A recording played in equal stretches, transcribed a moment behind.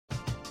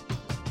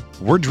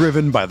We're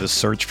driven by the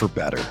search for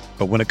better.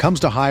 But when it comes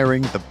to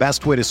hiring, the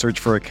best way to search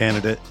for a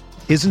candidate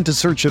isn't to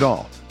search at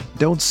all.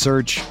 Don't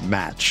search,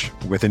 match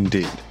with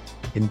Indeed.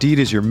 Indeed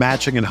is your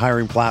matching and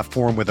hiring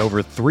platform with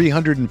over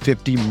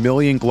 350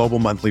 million global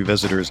monthly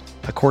visitors,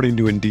 according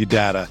to Indeed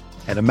data,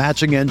 and a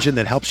matching engine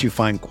that helps you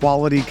find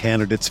quality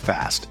candidates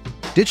fast.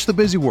 Ditch the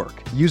busy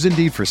work. Use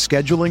Indeed for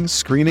scheduling,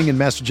 screening, and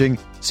messaging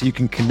so you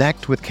can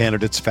connect with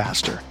candidates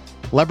faster.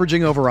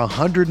 Leveraging over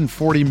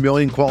 140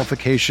 million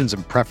qualifications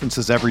and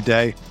preferences every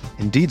day,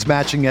 Indeed's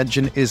matching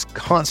engine is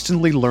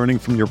constantly learning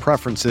from your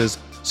preferences,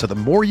 so the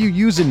more you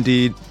use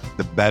Indeed,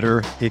 the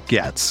better it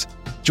gets.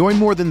 Join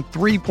more than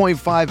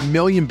 3.5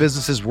 million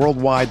businesses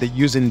worldwide that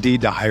use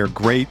Indeed to hire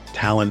great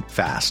talent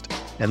fast.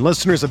 And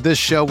listeners of this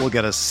show will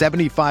get a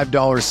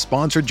 $75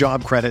 sponsored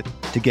job credit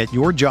to get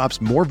your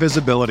jobs more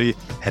visibility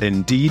at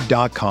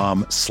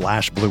Indeed.com/Blue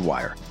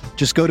Wire.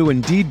 Just go to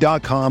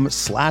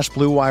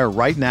Indeed.com/Blue Wire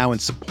right now and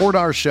support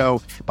our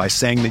show by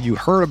saying that you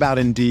heard about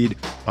Indeed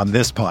on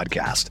this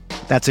podcast.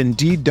 That's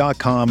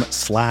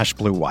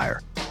Indeed.com/Blue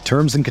Wire.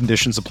 Terms and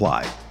conditions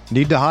apply.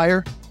 Need to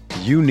hire?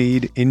 You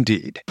need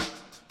Indeed.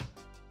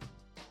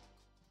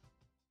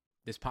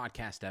 This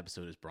podcast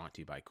episode is brought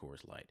to you by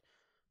Coors Light.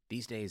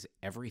 These days,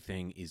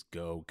 everything is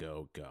go,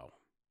 go, go.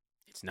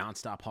 It's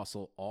nonstop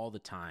hustle all the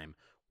time.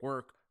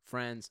 Work,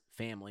 friends,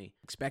 family,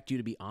 expect you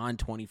to be on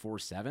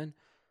 24/7.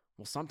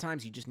 Well,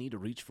 sometimes you just need to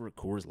reach for a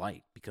Coors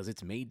Light because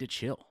it's made to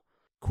chill.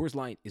 Coors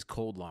Light is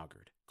cold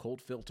lagered,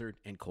 cold filtered,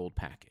 and cold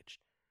packaged.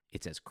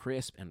 It's as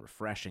crisp and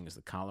refreshing as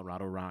the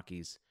Colorado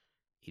Rockies.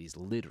 It is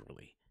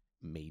literally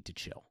made to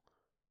chill.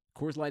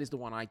 Coors Light is the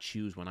one I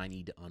choose when I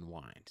need to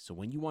unwind. So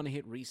when you want to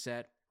hit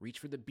reset, reach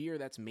for the beer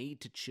that's made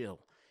to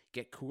chill.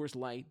 Get Coors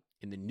Light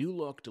in the new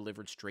look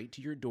delivered straight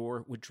to your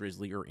door with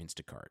Drizzly or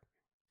Instacart.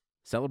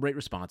 Celebrate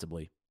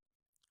responsibly.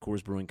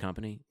 Coors Brewing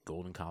Company,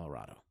 Golden,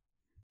 Colorado.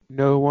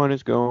 No one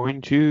is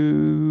going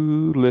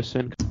to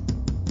listen.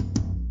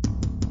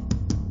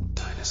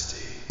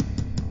 Dynasty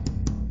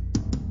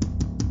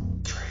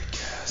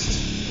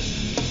Tradecast.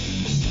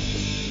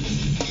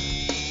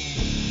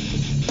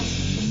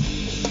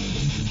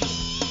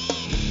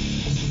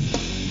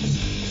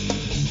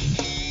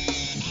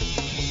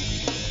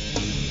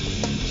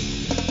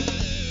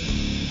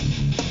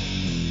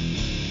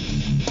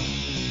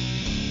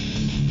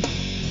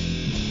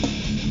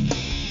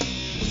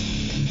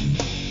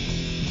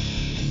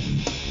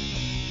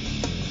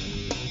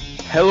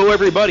 Hello,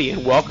 everybody,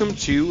 and welcome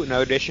to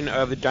another edition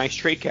of the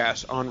Dynasty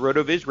Tradecast on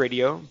RotoViz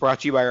Radio, brought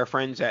to you by our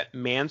friends at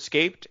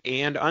Manscaped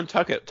and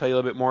Untuck It. I'll tell you a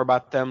little bit more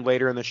about them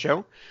later in the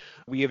show.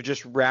 We have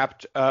just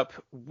wrapped up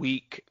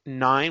Week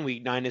 9.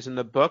 Week 9 is in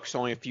the books,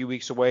 only a few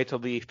weeks away till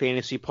the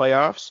fantasy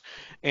playoffs.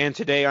 And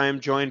today I am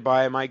joined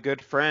by my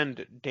good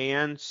friend,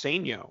 Dan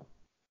Sainio.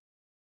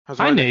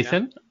 Hi,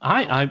 Nathan.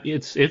 Hi.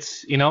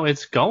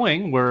 It's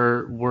going.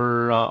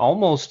 We're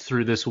almost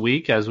through this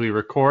week as we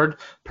record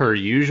per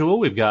usual.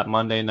 We've got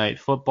Monday Night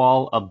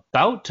Football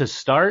about to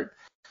start,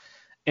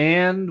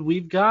 and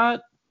we've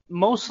got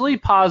mostly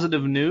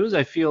positive news.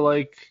 I feel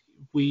like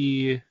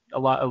we a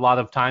lot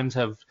of times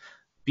have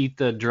beat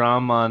the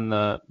drum on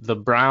the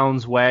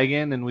Browns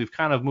wagon, and we've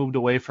kind of moved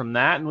away from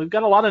that, and we've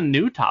got a lot of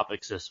new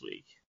topics this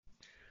week.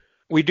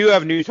 We do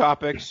have new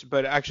topics,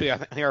 but actually I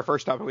think our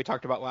first topic we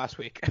talked about last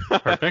week.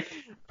 Perfect.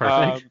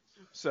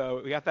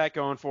 So we got that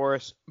going for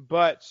us.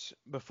 But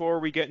before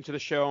we get into the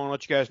show, I want to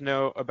let you guys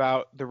know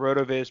about the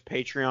RotoViz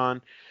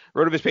Patreon.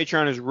 RotoViz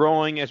Patreon is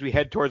rolling as we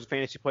head towards the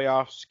fantasy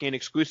playoffs. Gain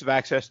exclusive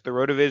access to the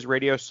RotoViz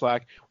Radio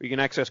Slack, where you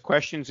can access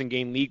questions and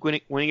gain league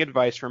winning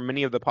advice from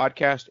many of the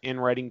podcast and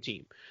writing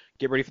team.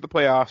 Get ready for the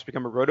playoffs.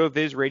 Become a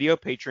RotoViz Radio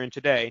patron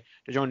today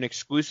to join an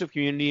exclusive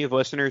community of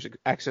listeners,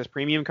 access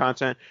premium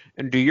content,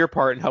 and do your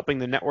part in helping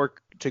the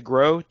network to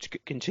grow, to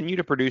continue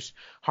to produce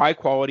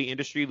high-quality,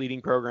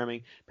 industry-leading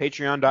programming.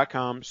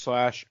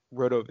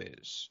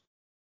 Patreon.com/RotoViz.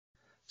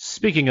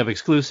 Speaking of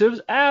exclusives,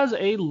 as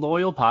a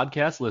loyal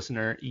podcast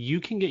listener,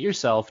 you can get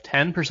yourself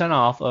 10%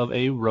 off of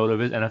a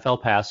RotoViz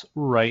NFL Pass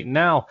right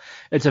now.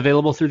 It's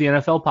available through the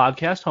NFL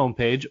Podcast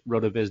homepage,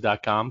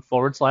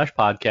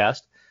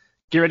 rotoviz.com/podcast.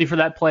 Get ready for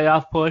that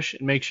playoff push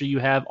and make sure you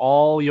have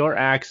all your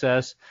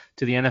access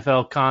to the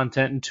NFL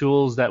content and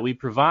tools that we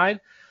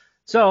provide.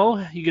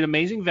 So you get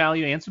amazing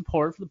value and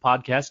support for the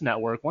podcast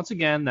network. Once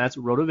again, that's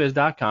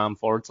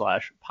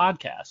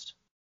rotoviz.com/podcast.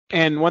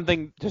 And one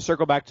thing to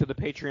circle back to the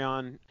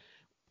Patreon,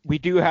 we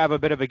do have a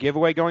bit of a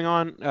giveaway going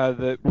on.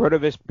 The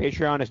RotoViz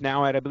Patreon is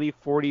now at, I believe,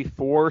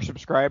 44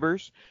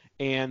 subscribers.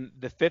 And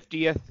the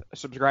 50th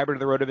subscriber to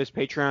the RotoViz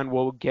Patreon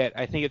will get,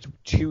 I think it's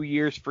 2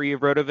 years free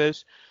of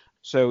RotoViz.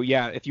 So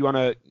yeah, if you want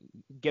to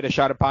get a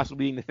shot at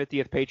possibly being the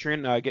 50th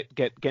patron, get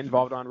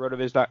involved on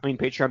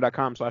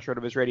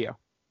patreon.com/RotoVizRadio.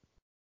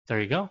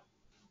 There you go.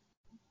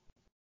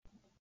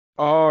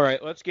 All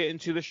right, let's get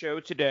into the show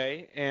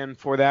today. And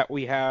for that,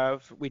 we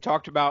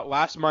talked about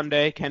last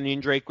Monday, Kenyon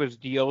Drake was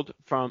dealt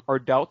from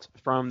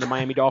the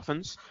Miami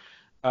Dolphins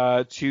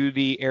to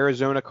the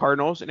Arizona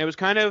Cardinals. And it was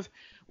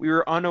we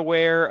were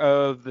unaware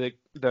of the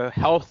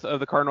health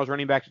of the Cardinals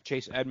running back to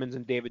Chase Edmonds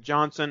and David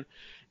Johnson.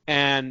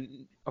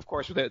 And of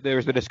course, there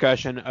was the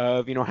discussion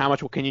of, how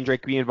much will Kenyon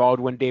Drake be involved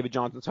when David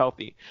Johnson's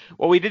healthy?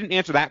 Well, we didn't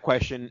answer that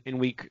question in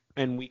week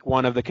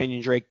one of the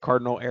Kenyon Drake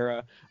Cardinal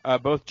era.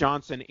 Both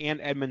Johnson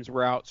and Edmonds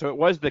were out, so it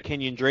was the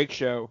Kenyon Drake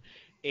show.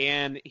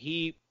 And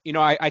he,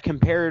 I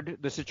compared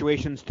the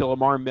situations to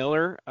Lamar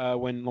Miller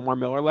when Lamar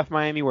Miller left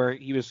Miami, where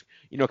he was,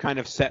 kind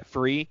of set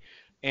free.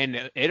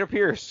 And it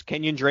appears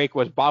Kenyon Drake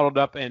was bottled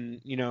up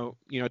and,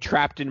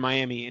 trapped in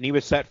Miami, and he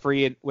was set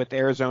free with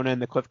Arizona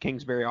and the Cliff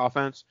Kingsbury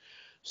offense.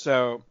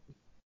 So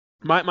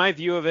my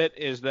view of it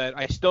is that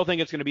I still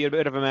think it's going to be a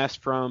bit of a mess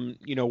from,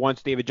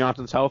 once David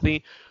Johnson's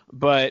healthy,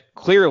 but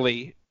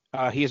clearly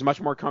he is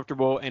much more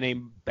comfortable and a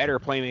better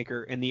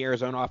playmaker in the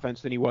Arizona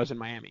offense than he was in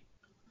Miami.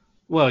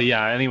 Well,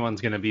 yeah, anyone's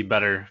going to be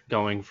better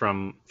going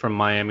from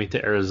Miami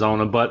to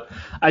Arizona, but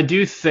I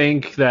do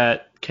think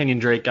that Kenyon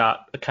Drake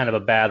got kind of a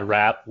bad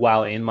rap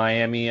while in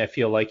Miami. I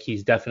feel like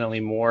he's definitely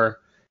more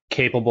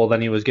capable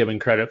than he was given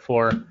credit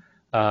for.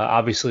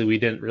 Obviously, we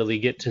didn't really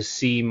get to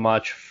see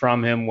much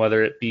from him,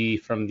 whether it be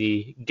from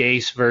the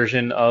Gase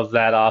version of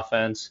that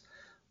offense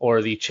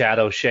or the Chad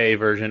O'Shea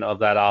version of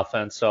that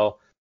offense. So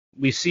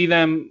we see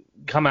them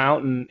come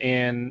out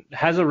and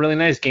has a really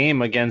nice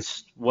game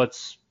against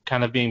what's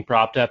kind of being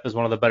propped up as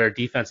one of the better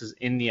defenses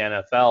in the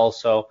NFL.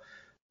 So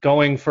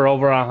going for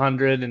over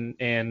 100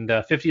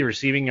 and 50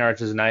 receiving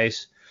yards is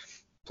nice.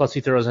 Plus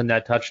he throws a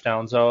net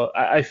touchdown. So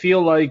I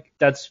feel like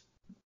that's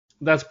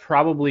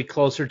probably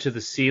closer to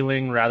the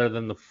ceiling rather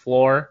than the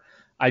floor.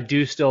 I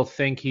do still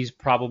think he's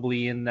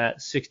probably in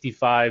that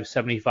 65,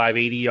 75,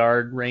 80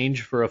 yard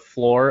range for a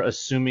floor,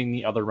 assuming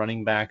the other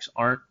running backs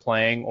aren't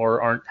playing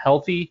or aren't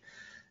healthy.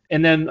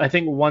 And then I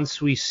think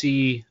once we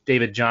see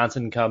David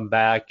Johnson come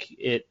back,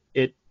 it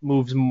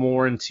moves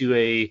more into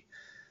a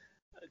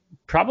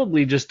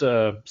probably just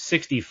a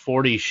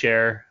 60-40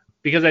 share,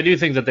 because I do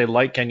think that they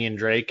like Kenyon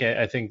Drake.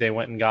 I think they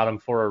went and got him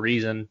for a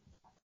reason.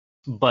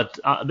 But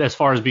as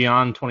far as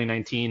beyond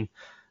 2019,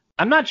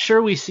 I'm not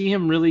sure we see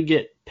him really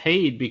get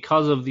paid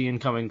because of the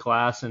incoming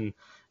class and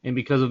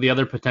because of the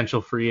other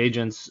potential free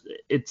agents.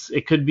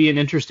 It could be an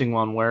interesting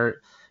one where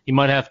he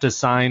might have to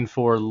sign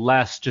for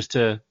less just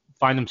to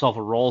find himself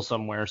a role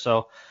somewhere.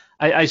 So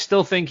I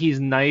still think he's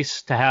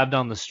nice to have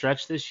down the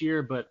stretch this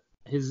year, but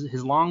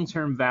his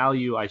long-term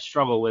value I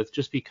struggle with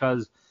just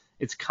because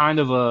it's kind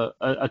of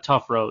a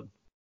tough road.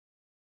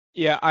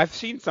 Yeah, I've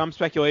seen some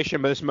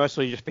speculation, but it's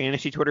mostly just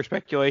fantasy Twitter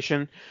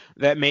speculation,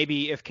 that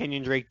maybe if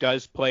Kenyon Drake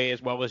does play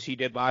as well as he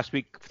did last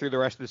week through the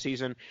rest of the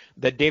season,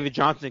 that David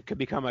Johnson could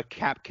become a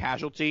cap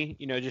casualty,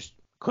 just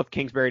Cliff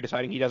Kingsbury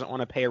deciding he doesn't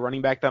want to pay a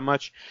running back that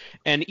much.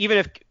 And even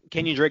if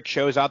Kenyon Drake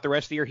shows out the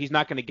rest of the year, he's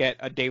not going to get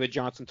a David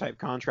Johnson type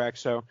contract.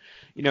 So,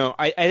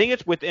 I think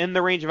it's within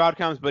the range of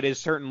outcomes, but is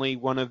certainly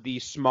one of the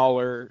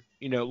smaller,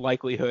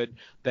 likelihood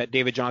that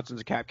David Johnson's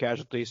a cap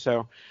casualty.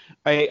 So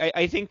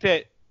I think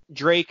that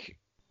Drake,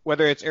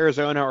 whether it's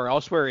Arizona or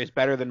elsewhere, is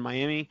better than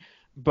Miami.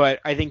 But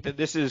I think that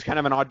this is kind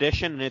of an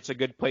audition, and it's a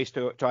good place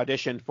to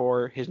audition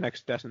for his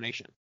next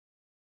destination.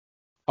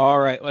 All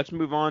right, let's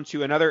move on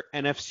to another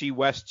NFC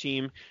West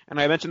team. And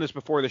I mentioned this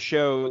before the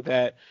show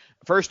that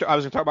first I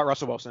was going to talk about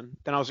Russell Wilson.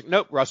 Then I was like,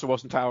 nope, Russell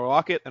Wilson, Tyler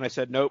Lockett. Then I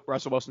said, nope,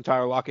 Russell Wilson,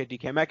 Tyler Lockett,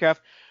 DK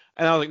Metcalf.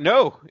 And I was like,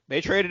 no,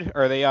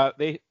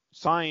 they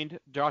signed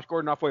Josh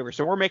Gordon off waiver.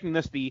 So we're making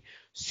this the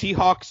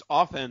Seahawks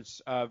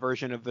offense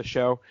version of the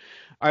show.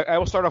 I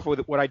will start off with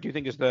what I do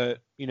think is the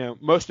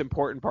most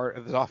important part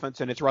of this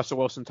offense, and it's Russell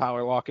Wilson,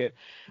 Tyler Lockett.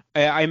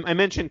 I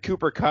mentioned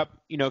Cooper Kupp,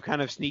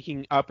 kind of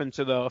sneaking up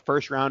into the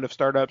first round of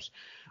startups.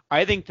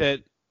 I think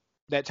that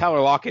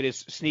Tyler Lockett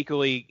is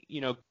sneakily,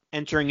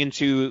 entering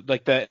into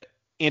like the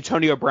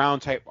Antonio Brown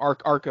type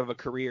arc of a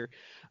career,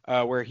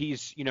 where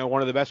he's,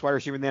 one of the best wide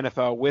receivers in the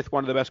NFL with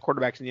one of the best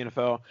quarterbacks in the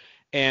NFL.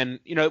 And,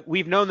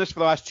 we've known this for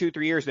the last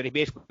 2-3 years that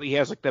he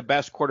has like the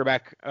best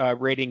quarterback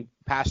rating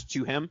passed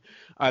to him.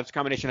 It's a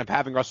combination of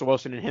having Russell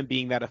Wilson and him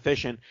being that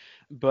efficient.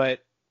 But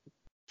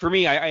for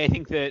me, I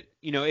think that,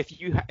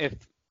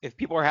 if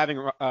people are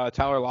having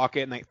Tyler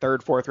Lockett in like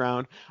third, fourth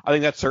round, I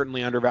think that's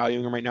certainly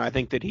undervaluing him right now. I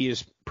think that he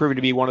is proven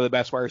to be one of the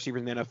best wide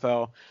receivers in the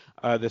NFL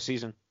this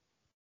season.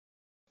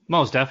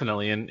 Most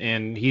definitely,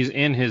 and he's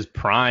in his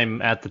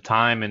prime at the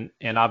time,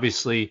 and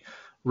obviously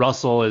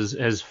Russell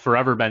has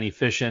forever been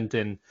efficient,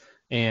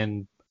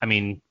 and I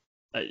mean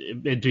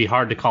it'd be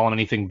hard to call him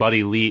anything but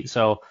elite.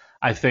 So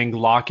I think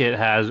Lockett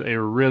has a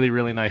really,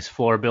 really nice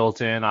floor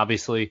built in.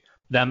 Obviously,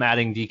 them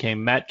adding DK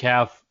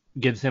Metcalf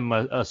gives him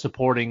a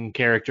supporting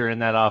character in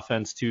that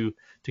offense to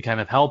kind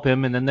of help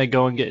him, and then they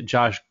go and get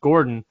Josh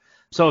Gordon.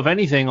 So if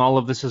anything, all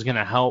of this is going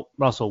to help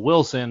Russell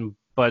Wilson.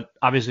 But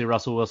obviously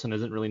Russell Wilson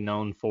isn't really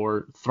known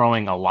for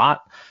throwing a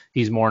lot.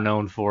 He's more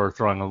known for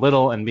throwing a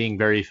little and being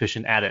very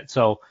efficient at it.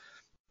 So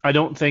I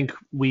don't think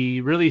we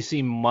really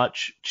see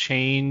much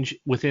change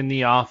within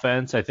the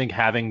offense. I think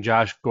having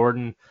Josh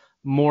Gordon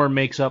more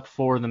makes up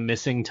for the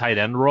missing tight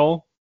end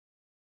role.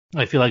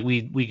 I feel like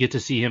we get to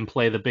see him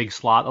play the big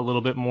slot a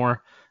little bit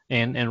more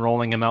and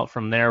rolling him out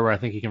from there, where I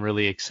think he can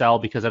really excel,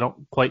 because I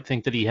don't quite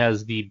think that he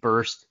has the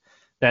burst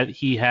that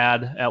he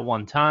had at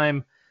one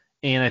time.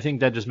 And I think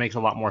that just makes a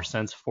lot more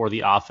sense for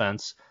the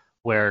offense.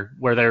 where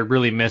they're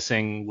really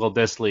missing Will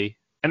Dissly.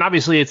 And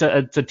obviously it's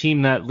a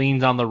team that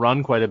leans on the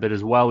run quite a bit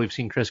as well. We've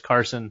seen Chris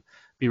Carson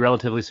be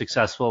relatively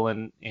successful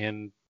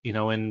in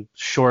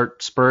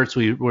short spurts.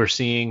 We're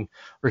seeing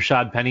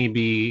Rashad Penny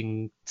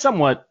being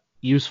somewhat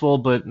useful,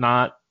 but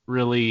not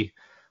really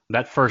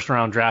that first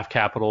round draft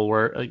capital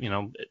where,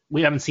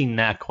 we haven't seen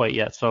that quite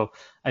yet. So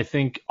I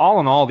think all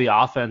in all, the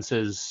offense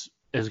is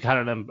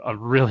kind of a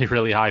really,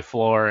 really high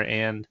floor.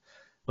 And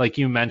like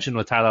you mentioned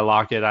with Tyler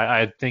Lockett,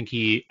 I think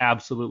he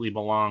absolutely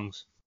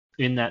belongs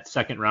in that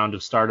second round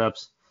of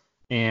startups.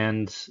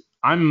 And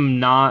I don't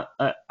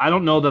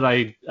know that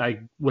I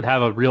would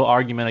have a real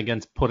argument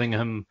against putting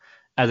him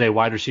as a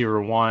wide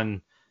receiver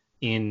 1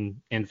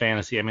 in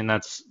fantasy. I mean,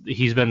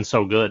 he's been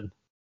so good.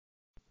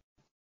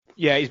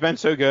 Yeah, he's been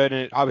so good,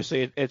 and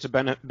obviously it's a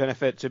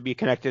benefit to be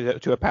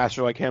connected to a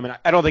passer like him. And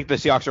I don't think the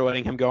Seahawks are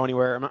letting him go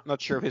anywhere. I'm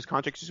not sure of his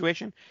contract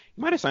situation.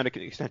 He might have signed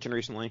an extension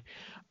recently.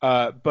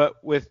 But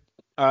with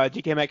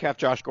DK Metcalf,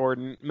 Josh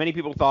Gordon, many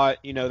people thought,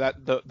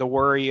 that the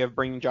worry of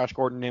bringing Josh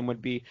Gordon in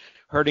would be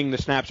hurting the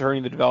snaps,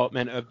 hurting the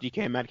development of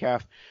DK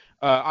Metcalf.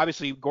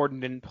 Obviously, Gordon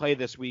didn't play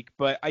this week,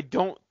 but I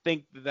don't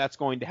think that's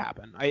going to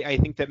happen. I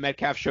think that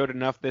Metcalf showed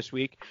enough this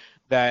week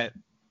that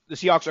the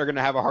Seahawks are going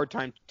to have a hard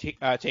time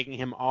taking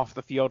him off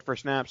the field for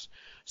snaps.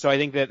 So I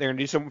think that they're going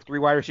to do some 3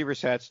 wide receiver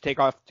sets, take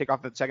off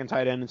that second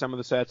tight end in some of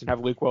the sets, and have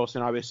Luke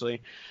Wilson,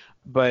 obviously.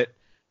 But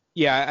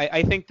yeah,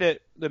 I think that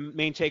the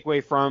main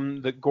takeaway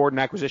from the Gordon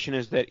acquisition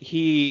is that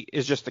he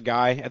is just the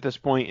guy at this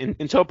point. And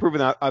until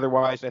proven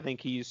otherwise, I think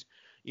he's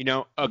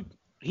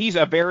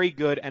a very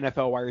good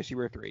NFL wide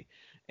receiver 3.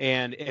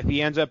 And if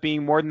he ends up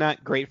being more than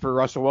that, great for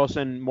Russell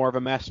Wilson, more of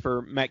a mess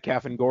for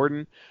Metcalf and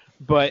Gordon.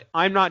 But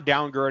I'm not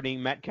downgrading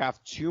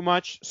Metcalf too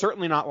much,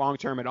 certainly not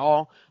long-term at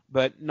all,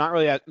 but not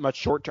really that much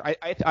short-term.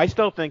 I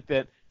still think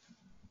that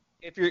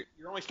if you're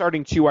only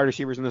starting 2 wide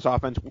receivers in this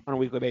offense on a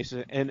weekly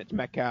basis, and it's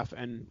Metcalf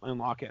and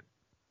Lockett.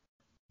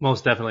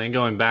 Most definitely. And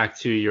going back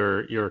to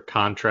your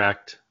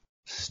contract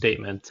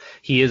statement,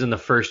 he is in the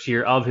first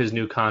year of his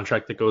new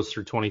contract that goes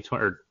through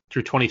 2020 or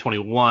through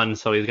 2021.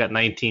 So he's got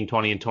 19,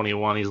 20, and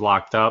 21. He's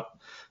locked up.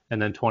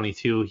 And then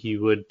 22, he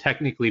would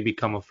technically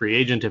become a free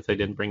agent if they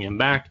didn't bring him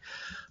back.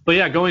 But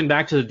yeah, going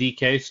back to the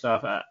DK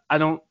stuff, I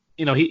don't,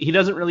 he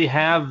doesn't really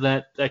have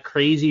that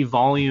crazy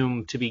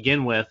volume to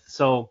begin with.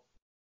 So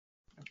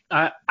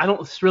I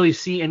don't really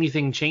see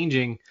anything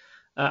changing.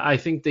 I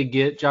think they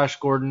get Josh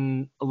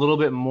Gordon a little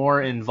bit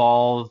more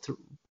involved,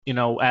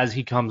 as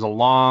he comes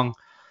along,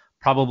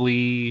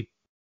 probably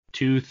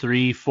 2,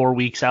 3, 4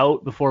 weeks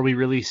out before we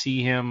really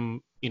see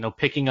him,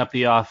 picking up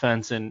the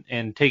offense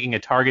and taking a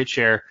target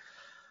share.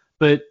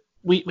 But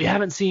we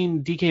haven't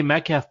seen DK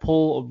Metcalf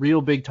pull a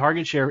real big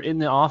target share in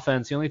the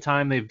offense. The only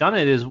time they've done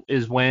it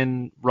is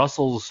when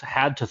Russell's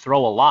had to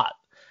throw a lot.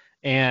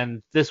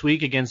 And this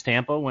week against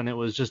Tampa, when it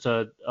was just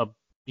a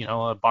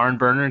barn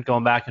burner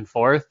going back and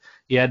forth,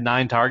 he had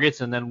 9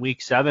 targets. And then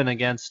week 7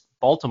 against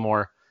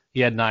Baltimore,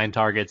 he had 9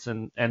 targets.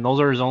 And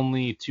those are his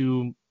only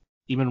 2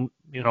 even,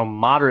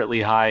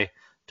 moderately high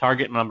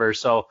target numbers.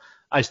 So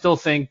I still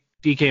think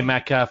DK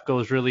Metcalf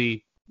goes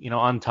really,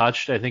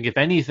 untouched. I think if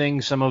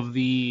anything, some of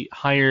the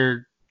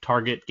higher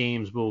target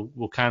games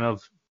will kind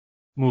of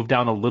move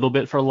down a little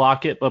bit for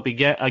Lockett. But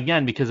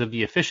again, because of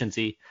the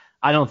efficiency,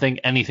 I don't think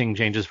anything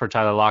changes for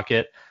Tyler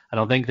Lockett. I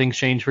don't think things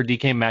change for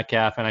DK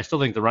Metcalf, and I still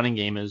think the running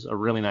game is a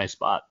really nice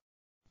spot.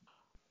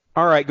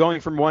 All right,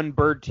 going from one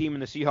bird team in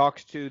the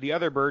Seahawks to the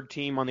other bird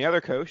team on the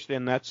other coast,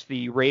 and that's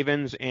the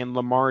Ravens and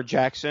Lamar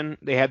Jackson.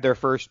 They had their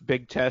first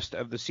big test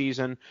of the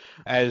season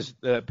as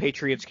the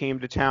Patriots came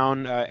to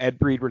town, Ed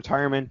Reed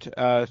retirement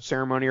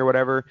ceremony or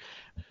whatever.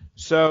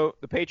 So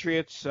the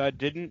Patriots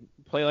didn't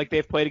play like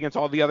they've played against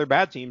all the other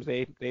bad teams.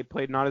 They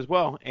played not as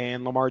well,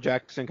 and Lamar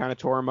Jackson kind of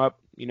tore them up,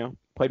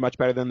 played much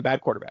better than the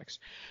bad quarterbacks.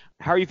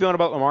 How are you feeling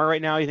about Lamar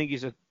right now? You think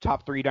he's a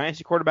top 3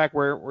 dynasty quarterback?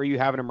 Where are you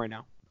having him right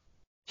now?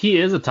 He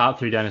is a top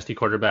 3 dynasty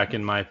quarterback,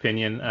 in my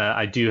opinion.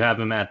 I do have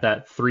him at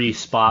that 3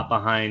 spot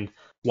behind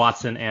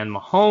Watson and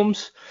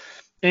Mahomes.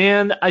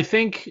 And I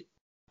think,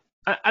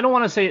 I don't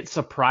want to say it's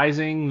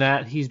surprising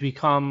that he's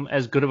become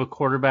as good of a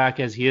quarterback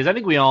as he is. I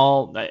think we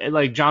all,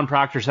 like John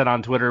Proctor said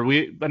on Twitter,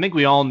 I think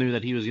we all knew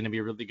that he was going to be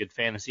a really good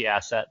fantasy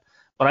asset.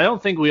 But I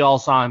don't think we all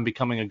saw him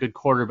becoming a good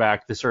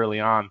quarterback this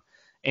early on.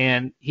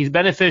 And he's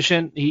been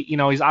efficient. He's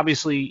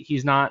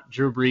not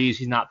Drew Brees.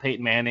 He's not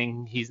Peyton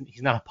Manning. He's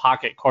not a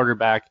pocket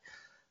quarterback.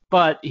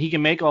 But he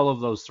can make all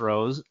of those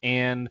throws.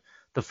 And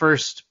the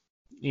first,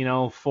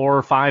 4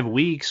 or 5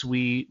 weeks,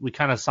 we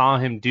kind of saw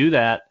him do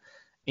that.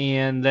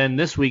 And then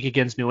this week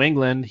against New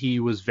England, he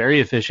was very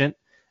efficient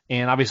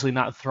and obviously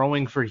not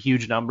throwing for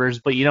huge numbers,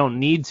 but you don't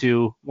need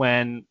to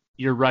when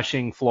your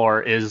rushing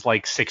floor is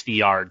like 60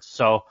 yards.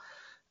 So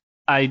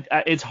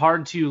it's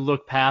hard to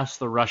look past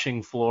the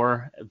rushing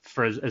floor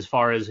for as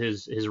far as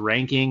his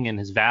ranking and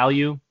his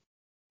value.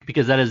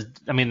 Because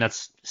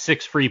that's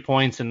 6 free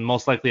points and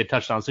most likely a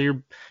touchdown. So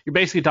you're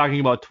basically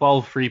talking about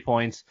 12 free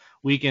points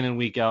week in and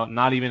week out,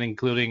 not even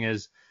including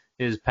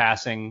his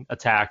passing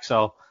attack.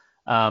 So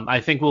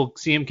I think we'll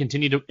see him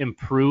continue to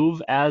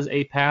improve as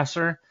a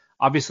passer.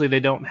 Obviously, they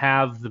don't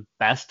have the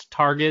best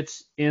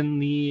targets in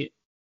the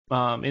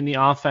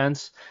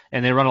offense,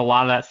 and they run a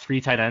lot of that 3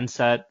 tight end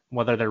set,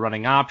 whether they're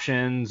running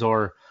options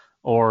or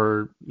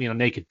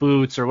naked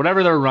boots or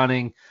whatever they're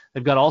running.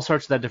 They've got all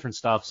sorts of that different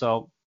stuff.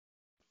 So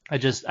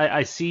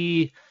I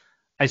see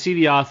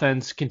the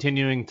offense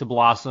continuing to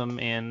blossom,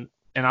 and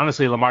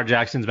honestly, Lamar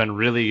Jackson's been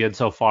really good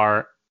so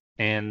far,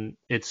 and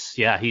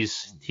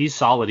he's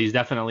solid. He's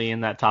definitely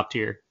in that top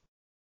tier.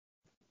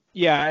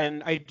 Yeah,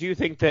 and I do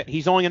think that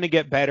he's only going to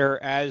get better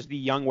as the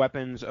young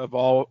weapons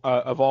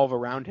evolve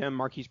around him.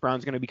 Marquise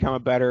Brown's going to become a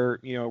better,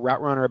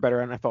 route runner, a better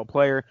NFL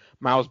player.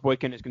 Miles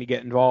Boykin is going to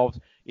get involved.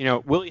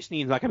 Willie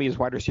Snead's not going to be his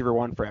wide receiver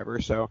 1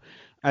 forever. So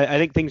I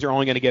think things are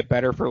only going to get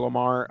better for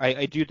Lamar.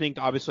 I do think,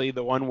 obviously,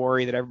 the one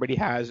worry that everybody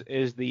has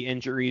is the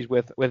injuries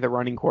with a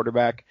running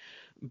quarterback.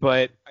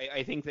 But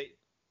I think that,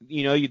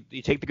 you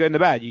take the good and the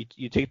bad.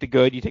 You take the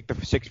good, you take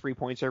the 6 free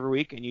points every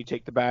week, and you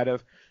take the bad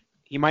of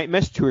he might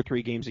miss 2 or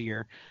 3 games a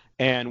year.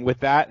 And with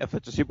that, if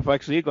it's a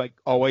Superflex league, like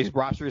always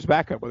roster his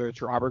backup, whether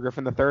it's Robert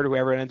Griffin III,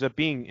 whoever it ends up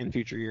being in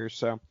future years.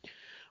 So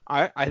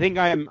I think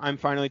I'm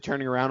finally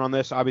turning around on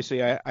this.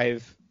 Obviously,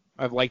 I've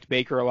liked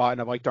Baker a lot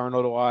and I've liked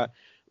Darnold a lot.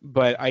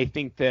 But I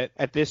think that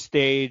at this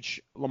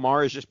stage,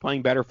 Lamar is just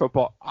playing better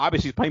football.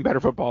 Obviously, he's playing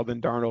better football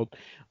than Darnold.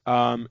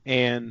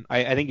 And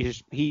I think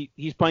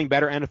he's playing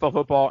better NFL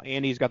football,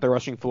 and he's got the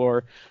rushing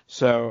floor.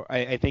 So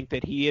I think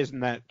that he is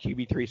in that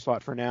QB3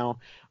 slot for now.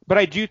 But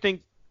I do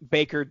think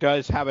Baker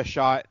does have a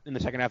shot in the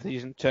second half of the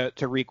season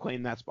to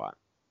reclaim that spot.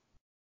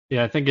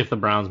 Yeah, I think if the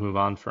Browns move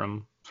on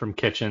from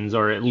Kitchens,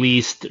 or at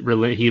least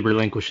he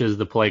relinquishes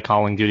the play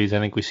calling duties, I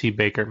think we see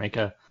Baker make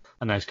a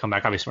nice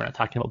comeback. Obviously, we're not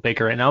talking about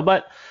Baker right now,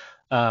 but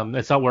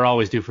it's not we're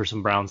always due for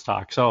some Browns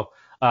talk. So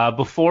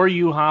before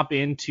you hop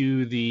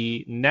into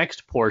the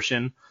next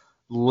portion,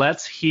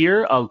 let's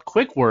hear a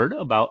quick word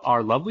about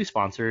our lovely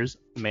sponsors,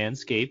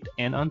 Manscaped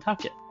and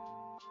Untuck It.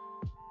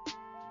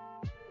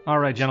 All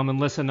right, gentlemen,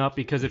 listen up,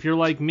 because if you're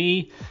like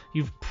me,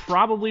 you've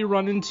probably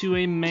run into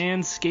a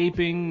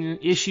manscaping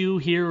issue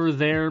here or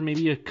there,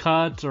 maybe a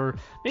cut, or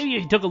maybe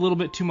you took a little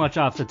bit too much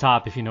off the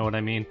top, if you know what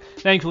I mean.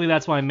 Thankfully,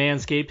 that's why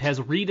Manscaped has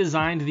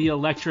redesigned the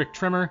electric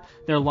trimmer.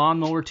 Their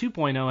Lawnmower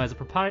 2.0 has a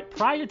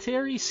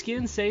proprietary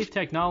skin-safe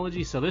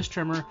technology, so this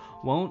trimmer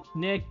won't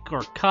nick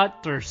or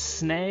cut or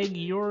snag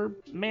your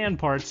man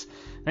parts.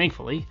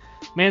 Thankfully,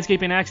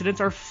 manscaping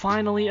accidents are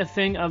finally a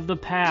thing of the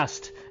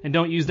past. And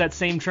don't use that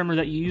same trimmer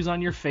that you use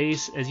on your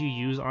face as you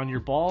use on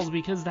your balls,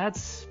 because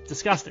that's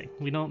disgusting.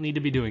 We don't need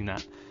to be doing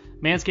that.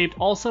 Manscaped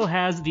also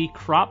has the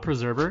Crop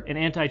Preserver, an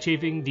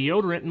anti-chafing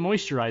deodorant and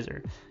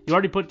moisturizer. You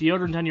already put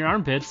deodorant on your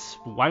armpits.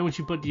 Why wouldn't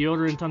you put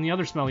deodorant on the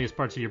other smelliest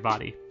parts of your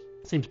body?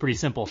 Seems pretty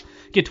simple.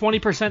 Get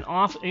 20%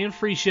 off and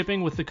free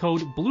shipping with the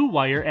code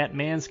BLUEWIRE at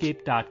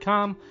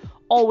manscaped.com.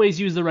 Always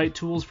use the right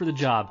tools for the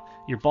job.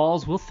 Your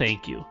balls will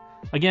thank you.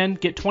 Again,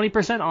 get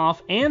 20%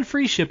 off and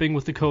free shipping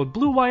with the code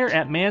BLUEWIRE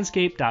at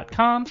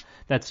manscaped.com.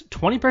 That's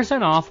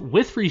 20% off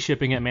with free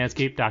shipping at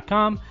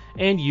manscaped.com,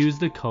 and use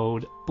the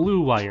code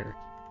BLUEWIRE.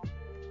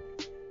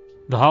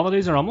 The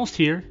holidays are almost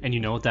here, and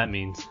you know what that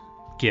means.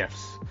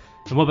 Gifts.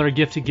 And what better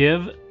gift to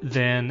give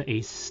than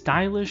a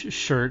stylish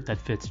shirt that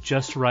fits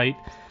just right.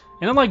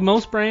 And unlike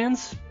most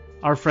brands,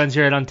 our friends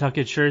here at Untuck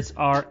It Shirts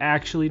are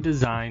actually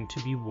designed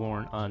to be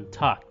worn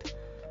untucked.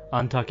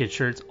 Untuck It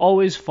shirts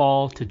always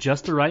fall to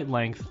just the right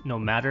length, no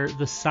matter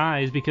the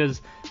size, because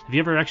have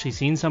you ever actually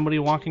seen somebody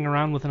walking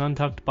around with an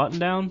untucked button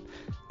down?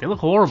 They look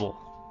horrible.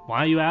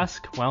 Why, you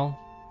ask? Well,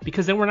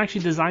 because they weren't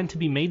actually designed to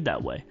be made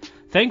that way.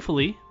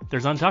 Thankfully,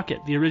 there's Untuck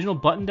It, the original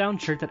button-down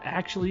shirt that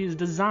actually is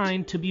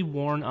designed to be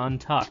worn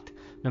untucked.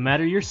 No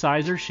matter your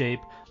size or shape,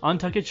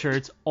 Untuck It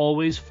shirts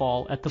always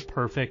fall at the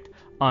perfect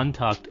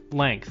untucked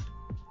length.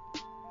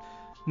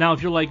 Now,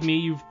 if you're like me,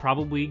 you've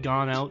probably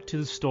gone out to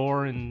the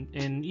store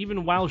and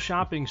even while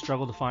shopping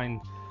struggled to find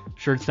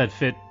shirts that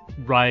fit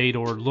right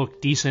or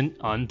look decent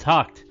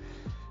untucked.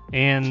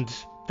 And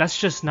that's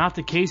just not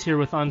the case here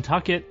with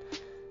Untuck It.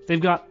 They've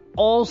got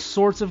all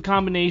sorts of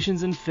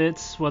combinations and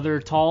fits,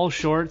 whether tall,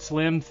 short,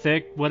 slim,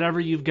 thick,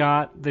 whatever you've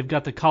got. They've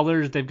got the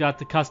colors, they've got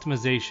the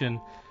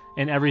customization,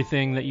 and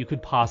everything that you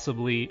could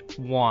possibly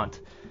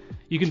want.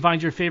 You can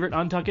find your favorite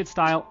Untuck It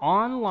style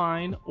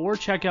online or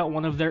check out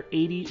one of their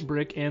 80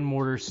 brick and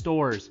mortar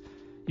stores.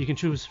 You can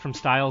choose from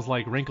styles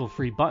like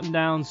wrinkle-free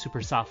button-downs,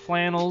 super soft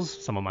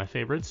flannels, some of my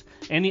favorites,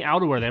 and the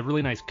outerwear. They have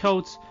really nice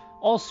coats,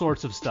 all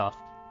sorts of stuff.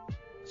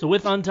 So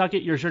with Untuck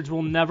It, your shirts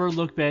will never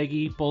look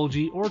baggy,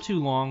 bulgy, or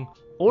too long,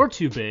 or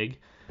too big,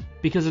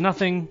 because there's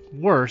nothing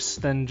worse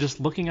than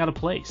just looking out of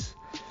place.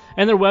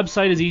 And their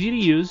website is easy to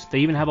use. They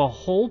even have a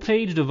whole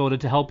page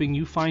devoted to helping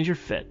you find your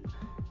fit.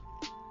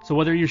 So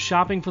whether you're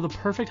shopping for the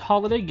perfect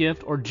holiday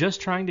gift or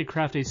just trying to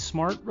craft a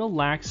smart,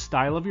 relaxed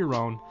style of your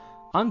own,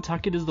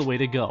 Untuck It is the way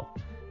to go.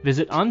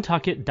 Visit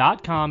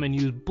untuckit.com and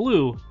use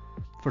BLUE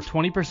for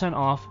 20%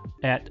 off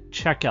at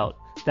checkout.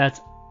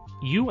 That's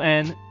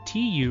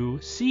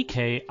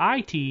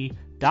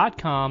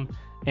untuckit.com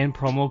and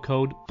promo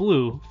code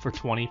BLUE for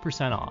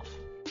 20% off.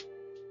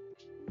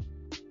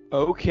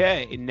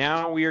 Okay,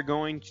 now we are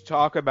going to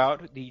talk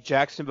about the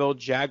Jacksonville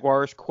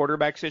Jaguars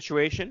quarterback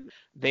situation.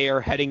 They are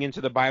heading into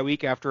the bye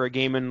week after a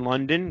game in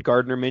London.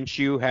 Gardner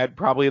Minshew had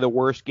probably the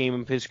worst game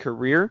of his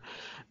career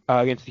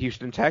against the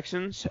Houston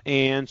Texans.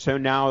 And so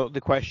now the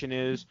question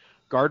is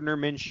Gardner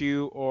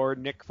Minshew or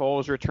Nick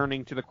Foles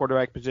returning to the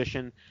quarterback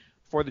position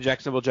for the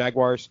Jacksonville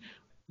Jaguars.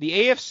 The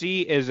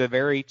AFC is a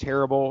very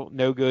terrible,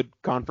 no-good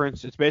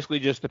conference. It's basically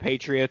just the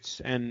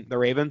Patriots and the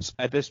Ravens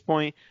at this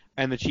point,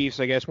 and the Chiefs,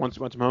 I guess, once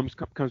Mahomes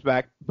comes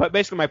back. But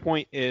basically my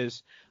point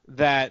is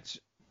that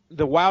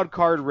the wild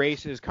card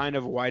race is kind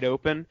of wide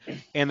open,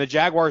 and the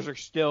Jaguars are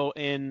still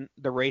in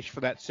the race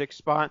for that sixth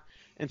spot.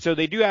 And so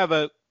they do have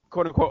a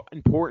quote-unquote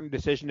important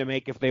decision to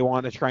make if they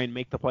want to try and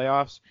make the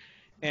playoffs.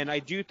 And I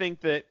do think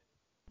that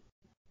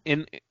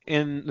in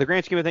the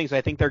grand scheme of things, I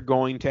think they're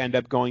going to end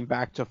up going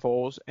back to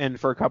Foles, and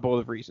for a couple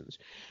of reasons.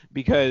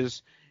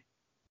 Because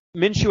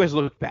Minshew has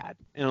looked bad,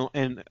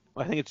 and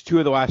I think it's 2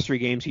 of the last 3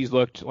 games he's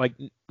looked like,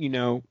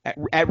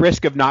 at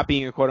risk of not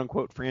being a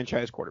quote-unquote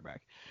franchise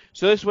quarterback.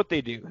 So this is what they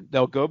do.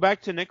 They'll go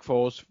back to Nick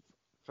Foles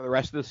for the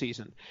rest of the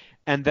season,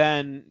 and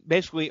then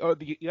basically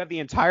you have the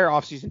entire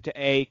offseason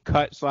to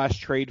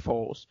cut/trade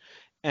Foles,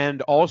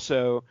 and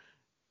also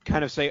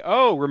kind of say,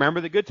 oh,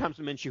 remember the good times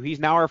with Minshew. He's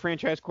now our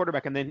franchise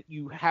quarterback, and then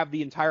you have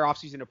the entire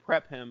offseason to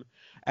prep him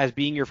as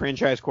being your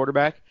franchise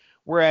quarterback.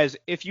 Whereas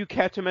if you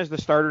kept him as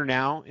the starter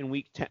now in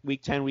week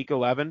 10, week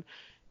 11,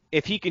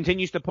 if he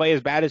continues to play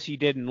as bad as he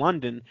did in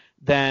London,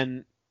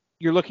 then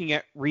you're looking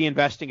at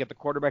reinvesting at the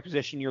quarterback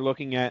position. You're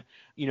looking at,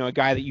 a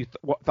guy that you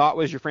thought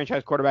was your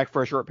franchise quarterback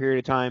for a short period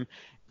of time,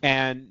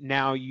 and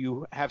now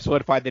you have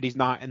solidified that he's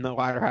not in the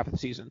latter half of the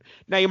season.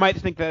 Now, you might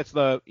think that's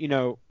the,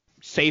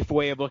 safe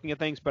way of looking at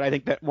things, but I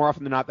think that more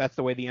often than not, that's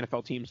the way the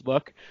NFL teams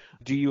look.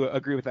 Do you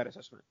agree with that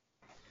assessment?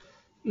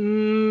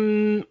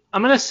 I'm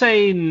going to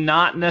say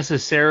not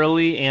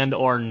necessarily and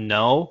or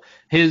no.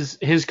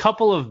 His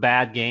couple of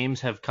bad games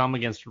have come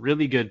against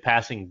really good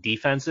passing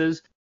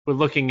defenses. We're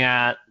looking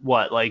at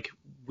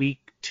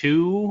week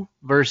 2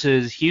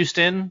 versus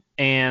Houston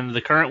and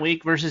the current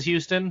week versus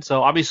Houston.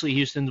 So obviously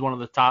Houston's one of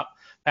the top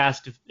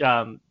pass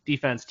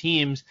defense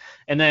teams,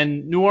 and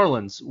then New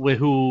Orleans,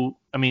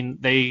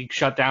 they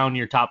shut down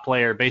your top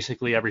player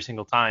basically every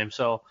single time.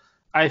 So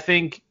I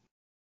think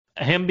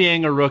him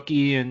being a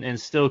rookie and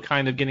still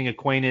kind of getting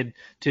acquainted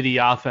to the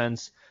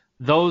offense,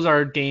 those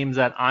are games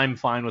that I'm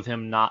fine with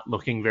him not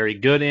looking very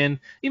good in,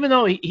 even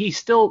though he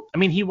still,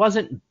 he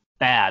wasn't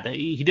bad.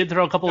 He did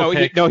throw a couple of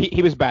picks.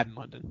 He was bad in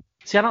London.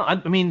 See,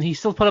 he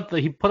still put up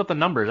the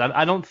numbers.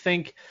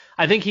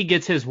 I think he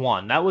gets his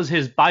one. That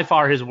was by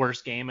far his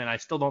worst game, and I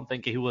still don't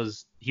think he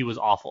was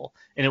awful.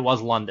 And it was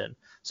London.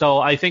 So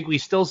I think we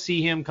still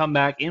see him come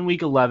back in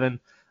week 11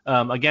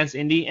 against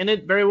Indy, and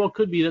it very well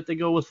could be that they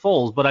go with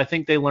Foles. But I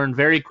think they learned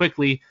very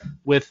quickly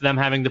with them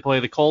having to play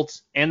the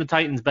Colts and the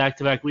Titans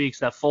back-to-back weeks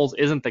that Foles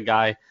isn't the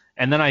guy.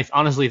 And then I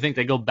honestly think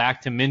they go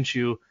back to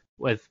Minshew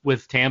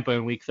with Tampa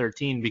in week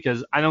 13,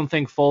 because I don't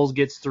think Foles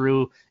gets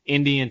through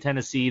Indy and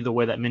Tennessee the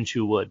way that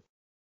Minshew would.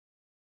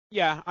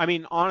 Yeah,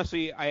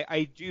 honestly,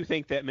 I do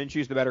think that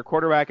Minshew's the better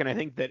quarterback, and I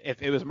think that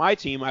if it was my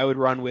team, I would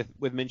run with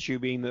Minshew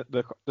being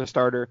the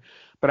starter.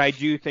 But I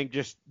do think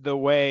just the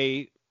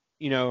way,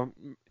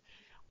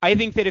 I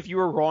think that if you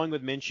were rolling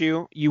with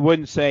Minshew, you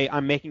wouldn't say,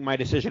 I'm making my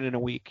decision in a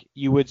week.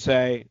 You would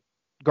say,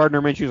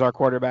 Gardner Minshew's our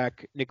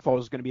quarterback. Nick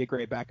Foles is going to be a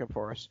great backup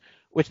for us,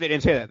 which they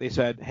didn't say that. They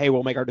said, hey,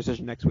 we'll make our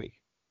decision next week.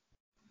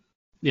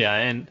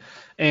 Yeah,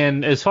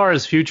 and as far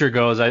as future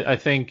goes, I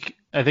think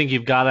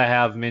you've got to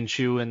have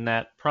Minshew in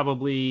that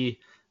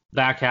probably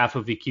back half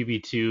of the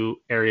QB2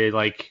 area,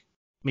 like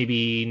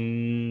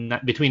maybe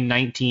between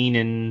 19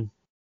 and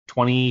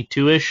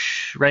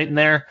 22-ish, right in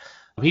there.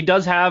 He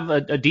does have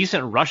a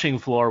decent rushing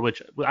floor,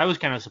 which I was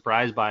kind of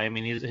surprised by.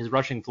 His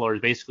rushing floor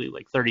is basically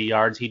like 30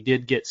 yards. He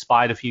did get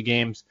spied a few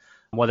games,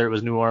 whether it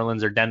was New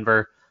Orleans or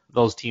Denver.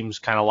 Those teams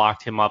kind of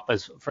locked him up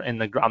on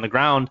the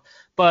ground,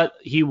 but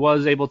he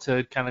was able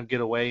to kind of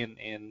get away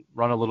and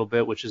run a little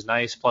bit, which is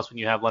nice. Plus, when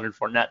you have Leonard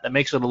Fournette, that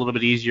makes it a little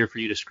bit easier for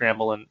you to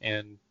scramble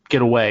and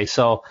get away.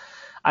 So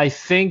I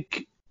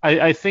think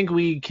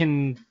we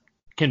can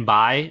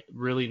buy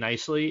really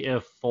nicely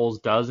if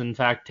Foles does in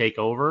fact take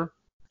over,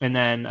 and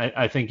then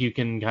I think you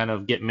can kind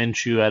of get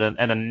Minshew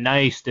at a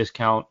nice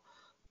discount,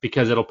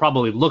 because it'll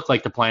probably look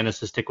like the plan is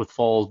to stick with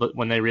Foles, but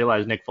when they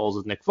realize Nick Foles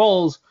is Nick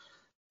Foles,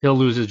 he'll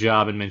lose his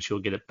job and Minshew will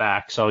get it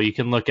back. So you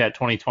can look at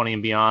 2020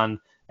 and beyond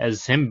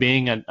as him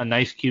being a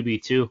nice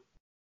QB too.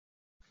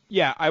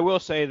 Yeah, I will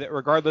say that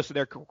regardless of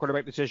their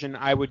quarterback decision,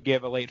 I would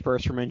give a late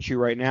first for Minshew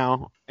right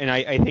now. And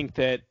I think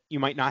that you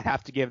might not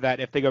have to give that.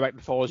 If they go back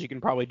to Foles, you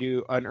can probably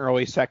do an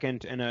early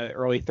second and an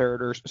early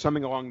third or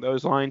something along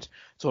those lines.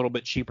 It's a little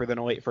bit cheaper than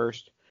a late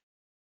first.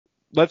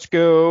 Let's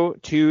go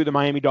to the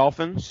Miami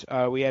Dolphins.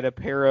 We had a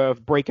pair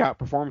of breakout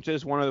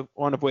performances, one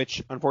of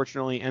which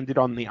unfortunately ended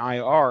on the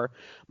IR.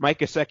 Mike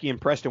Gesicki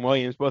and Preston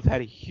Williams both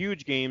had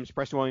huge games.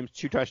 Preston Williams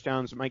 2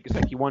 touchdowns, Mike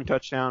Gesicki 1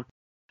 touchdown.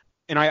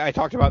 And I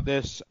talked about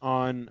this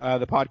on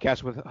the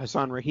podcast with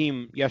Hassan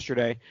Rahim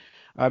yesterday.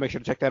 Make sure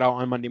to check that out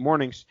on Monday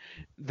mornings.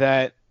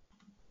 That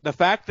the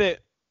fact that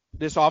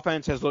this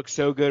offense has looked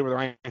so good with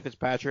Ryan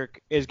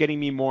Fitzpatrick is getting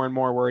me more and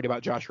more worried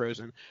about Josh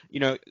Rosen.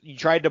 You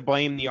tried to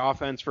blame the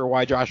offense for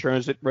why Josh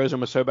Rosen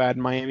was so bad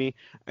in Miami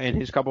in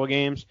his couple of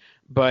games,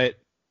 but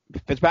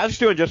Fitzpatrick's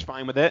doing just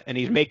fine with it, and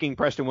he's making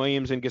Preston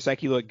Williams and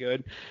Gesicki look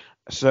good.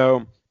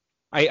 So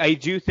I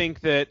do think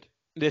that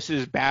this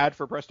is bad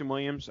for Preston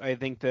Williams. I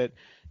think that,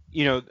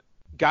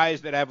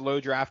 guys that have low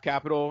draft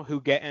capital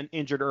who get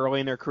injured early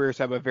in their careers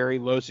have a very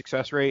low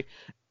success rate,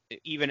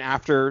 even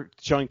after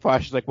showing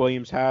flashes like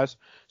Williams has.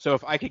 So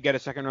if I could get a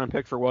second-round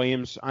pick for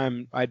Williams,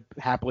 I'd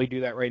happily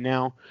do that right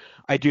now.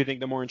 I do think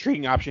the more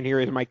intriguing option here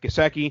is Mike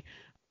Gesicki.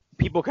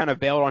 People kind of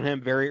bailed on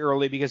him very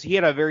early because he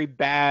had a very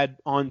bad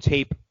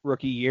on-tape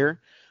rookie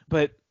year.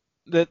 But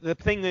the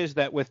thing is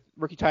that with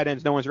rookie tight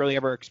ends, no one's really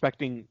ever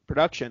expecting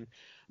production,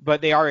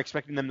 but they are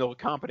expecting them to look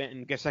competent,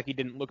 and Gesicki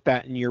didn't look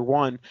that in year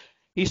one.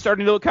 He's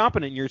starting to look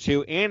competent in year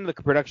two, and the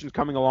production's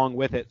coming along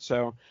with it.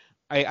 So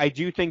I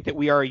do think that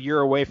we are a year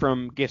away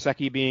from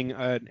Gesicki being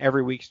an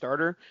every week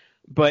starter,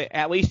 but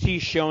at least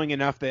he's showing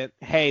enough that,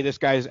 hey, this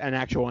guy's an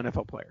actual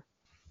NFL player.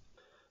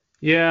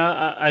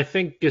 Yeah, I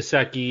think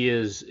Gesicki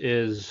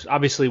is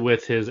obviously,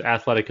 with his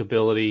athletic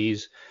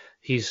abilities,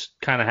 he's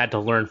kind of had to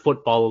learn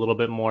football a little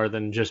bit more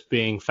than just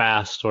being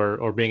fast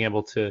or being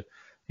able to,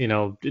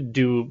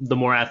 do the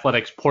more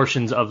athletics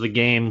portions of the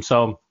game.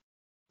 So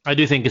I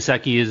do think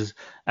Gesicki is,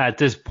 at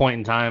this point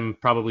in time,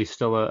 probably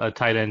still a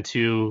tight end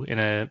 2 in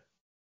a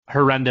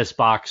horrendous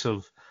box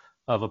of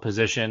a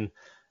position.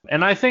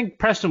 And I think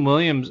Preston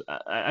Williams,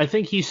 I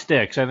think he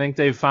sticks. I think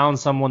they've found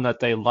someone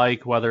that they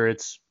like, whether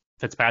it's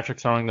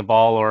Fitzpatrick throwing the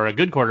ball or a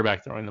good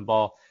quarterback throwing the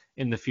ball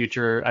in the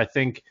future. I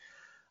think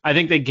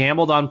they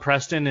gambled on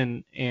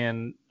Preston,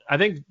 and I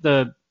think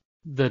the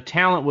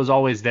talent was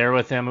always there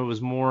with him. It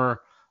was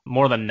more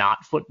the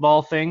not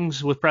football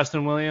things with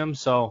Preston Williams.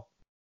 So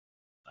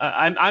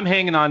I'm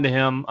hanging on to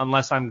him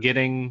unless I'm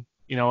getting,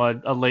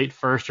 a late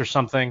first or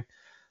something.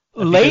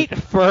 Late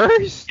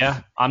first?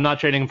 Yeah, I'm not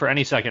trading him for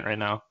any second right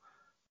now.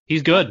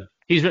 He's good.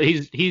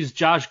 He's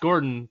Josh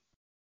Gordon.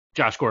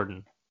 Josh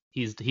Gordon.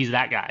 He's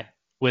that guy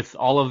with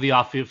all of the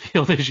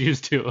off-field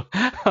issues too.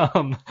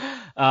 But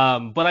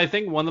I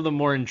think one of the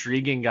more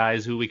intriguing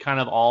guys who we kind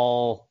of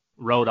all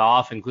wrote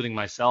off, including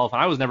myself,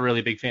 and I was never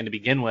really a big fan to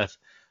begin with,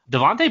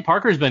 Devontae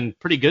Parker's been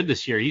pretty good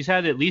this year. He's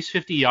had at least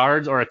 50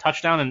 yards or a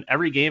touchdown in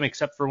every game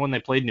except for when they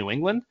played New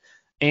England.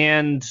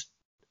 And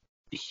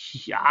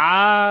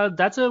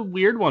that's a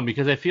weird one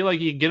because I feel like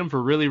you can get him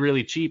for really,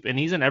 really cheap, and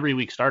he's an every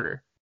week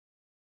starter.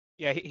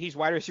 Yeah, he's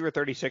wide receiver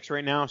 36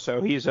 right now,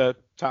 so he's a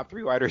top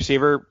 3 wide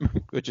receiver,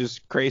 which is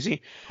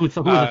crazy. Who would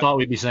have thought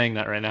we'd be saying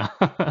that right now?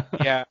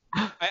 Yeah,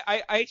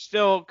 I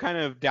still kind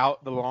of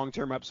doubt the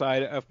long-term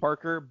upside of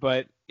Parker,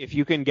 but if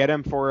you can get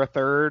him for a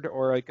third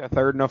or like a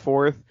third and a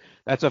fourth,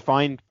 that's a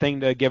fine thing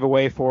to give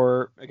away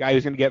for a guy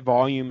who's going to get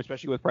volume,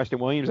 especially with Preston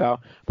Williams out.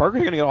 Parker's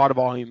going to get a lot of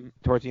volume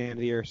towards the end of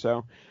the year,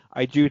 so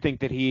I do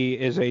think that he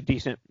is a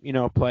decent,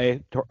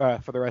 play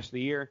for the rest of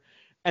the year.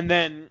 And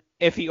then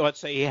if he, let's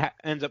say, he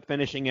ends up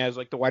finishing as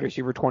like the wide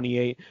receiver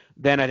 28,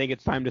 then I think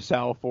it's time to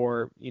sell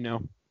for,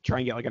 try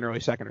and get like an early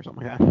second or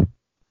something like that.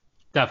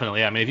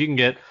 Definitely. I mean, if you can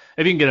get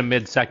a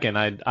mid second,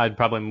 I'd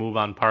probably move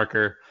on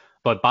Parker.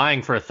 But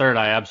buying for a third,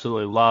 I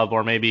absolutely love,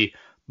 or maybe,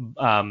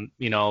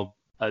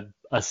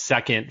 a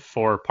second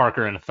for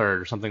Parker and a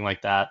third or something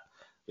like that.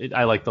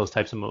 I like those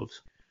types of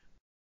moves.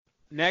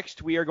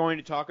 Next, we are going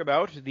to talk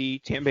about the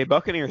Tampa Bay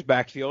Buccaneers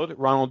backfield.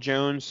 Ronald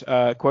Jones,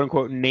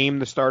 quote-unquote, named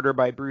the starter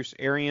by Bruce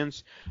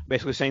Arians,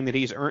 basically saying that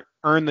he's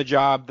earned the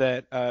job,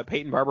 that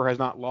Peyton Barber has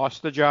not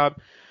lost the job.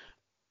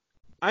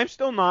 I'm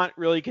still not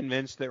really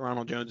convinced that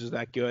Ronald Jones is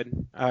that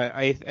good.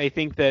 I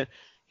think that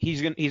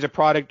he's a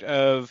product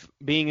of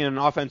being in an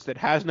offense that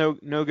has no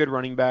good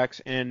running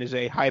backs and is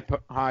a high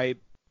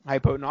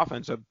potent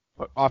offense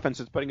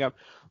that's putting up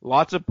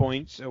lots of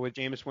points with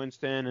Jameis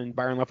Winston and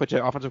Byron Leftwich,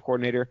 offensive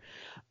coordinator.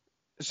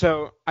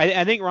 So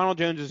I think Ronald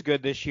Jones is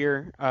good this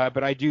year,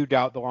 but I do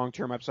doubt the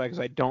long-term upside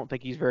because I don't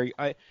think he's very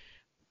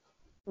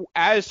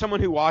as someone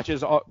who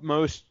watches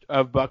most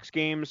of Bucs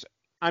games,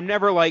 I'm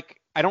never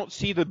like, I don't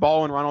see the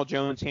ball in Ronald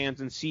Jones'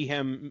 hands and see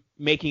him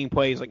making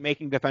plays, like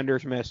making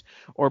defenders miss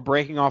or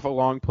breaking off a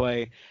long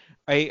play.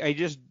 I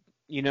just,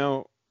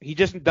 he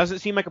just doesn't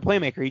seem like a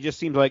playmaker. He just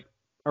seems like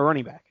a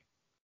running back.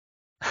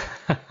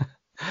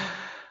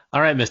 All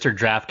right, Mr.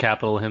 Draft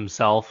Capital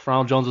himself.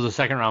 Ronald Jones was a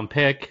second-round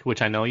pick,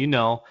 which I know you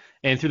know.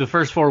 And through the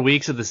first 4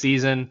 weeks of the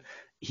season,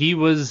 he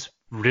was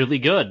really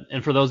good.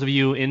 And for those of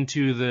you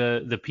into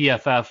the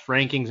PFF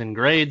rankings and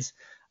grades,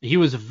 he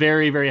was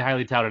very, very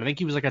highly touted. I think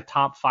he was like a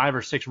top 5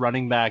 or 6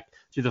 running back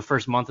through the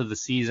first month of the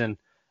season.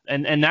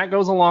 And that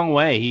goes a long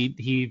way.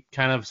 He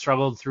kind of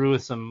struggled through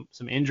with some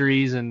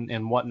injuries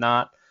and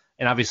whatnot.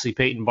 And obviously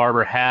Peyton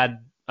Barber had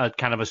a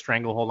kind of a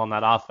stranglehold on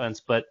that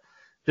offense. But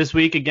this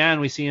week, again,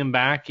 we see him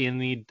back in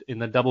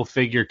the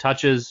double-figure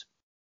touches,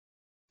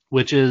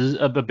 which is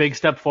a big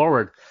step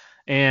forward.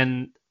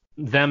 And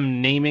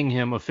them naming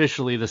him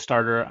officially the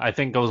starter, I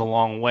think, goes a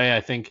long way. I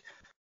think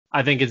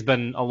it's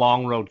been a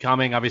long road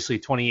coming. Obviously,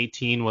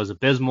 2018 was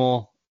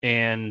abysmal.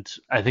 And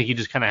I think he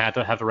just kind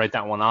of have to write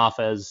that one off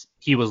as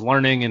he was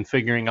learning and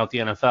figuring out the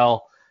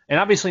NFL, and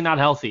obviously not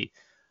healthy.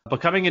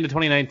 But coming into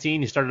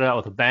 2019, he started out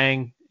with a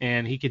bang,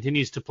 and he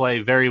continues to play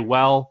very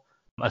well,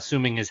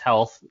 assuming his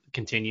health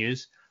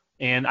continues.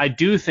 And I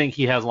do think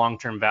he has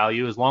long-term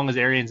value as long as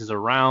Arians is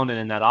around and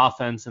in that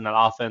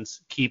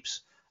offense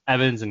keeps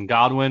Evans and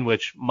Godwin,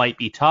 which might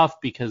be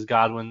tough because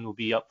Godwin will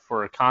be up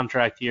for a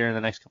contract here in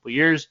the next couple of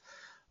years.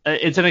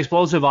 It's an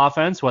explosive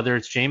offense, whether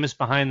it's Jameis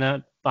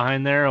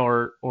behind there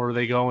or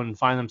they go and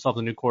find themselves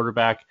a new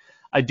quarterback.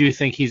 I do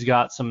think he's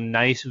got some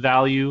nice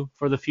value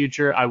for the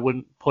future. I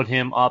wouldn't put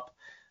him up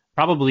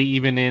probably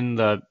even in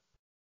the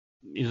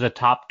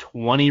top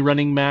 20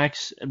 running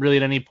backs really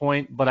at any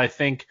point. But I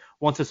think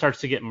once it starts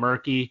to get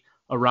murky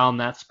around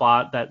that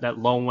spot, that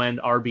low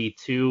end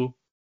RB2,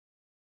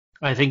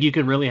 I think you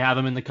can really have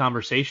him in the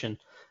conversation.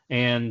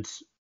 And,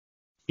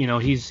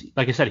 he's,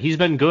 like I said, he's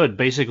been good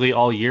basically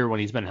all year when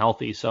he's been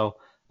healthy. So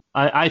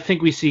I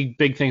think we see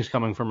big things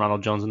coming from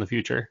Ronald Jones in the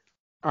future.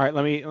 All right,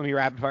 let me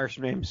rapid fire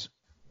some names.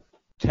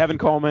 Tevin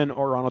Coleman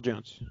or Ronald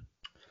Jones?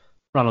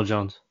 Ronald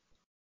Jones.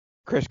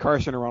 Chris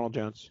Carson or Ronald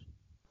Jones?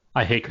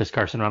 I hate Chris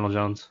Carson, Ronald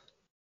Jones.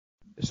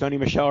 Sony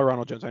Michel or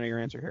Ronald Jones? I know your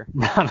answer here.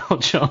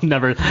 Ronald Jones,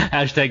 never,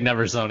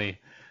 #never Sony.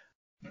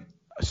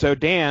 So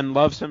Dan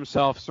loves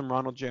himself some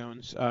Ronald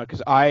Jones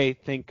because I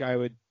think I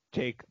would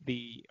take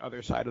the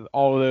other side of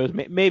all of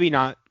those. Maybe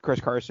not Chris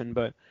Carson,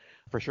 but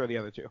for sure the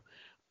other two.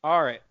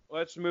 All right,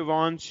 let's move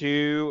on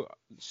to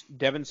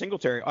Devin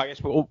Singletary. I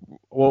guess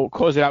we'll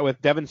close it out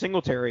with Devin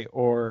Singletary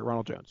or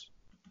Ronald Jones.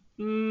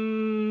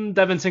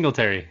 Devin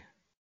Singletary.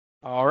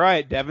 All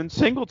right, Devin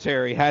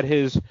Singletary had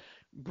his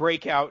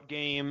breakout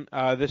game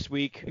this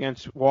week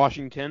against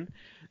Washington,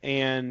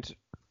 and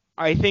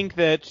I think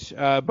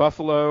that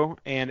Buffalo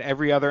and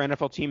every other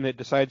NFL team that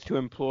decides to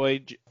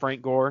employ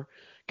Frank Gore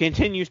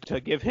continues to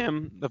give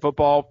him the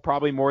football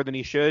probably more than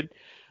he should,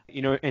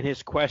 in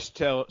his quest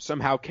to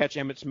somehow catch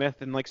Emmitt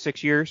Smith in like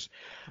 6 years.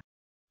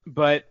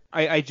 But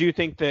I do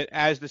think that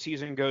as the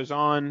season goes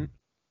on,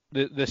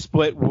 the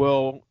split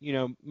will,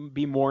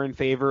 be more in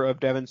favor of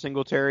Devin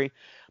Singletary.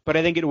 But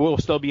I think it will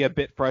still be a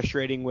bit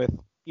frustrating with,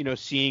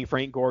 seeing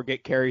Frank Gore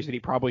get carries that he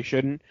probably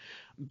shouldn't.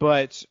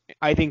 But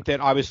I think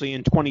that obviously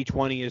in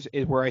 2020 is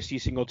where I see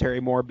Singletary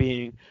more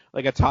being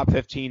like a top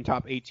 15,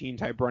 top 18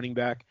 type running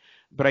back.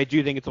 But I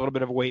do think it's a little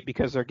bit of a wait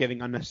because they're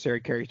giving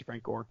unnecessary carries to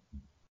Frank Gore.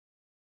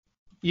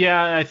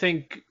 Yeah, I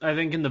think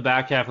in the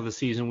back half of the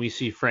season we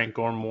see Frank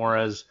Gore more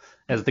as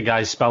the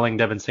guy spelling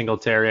Devin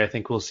Singletary. I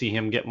think we'll see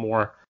him get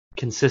more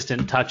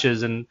consistent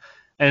touches, and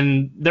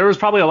there was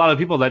probably a lot of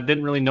people that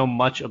didn't really know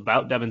much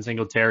about Devin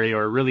Singletary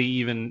or really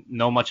even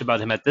know much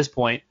about him at this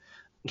point.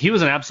 He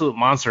was an absolute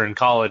monster in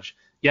college.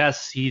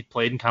 Yes, he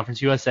played in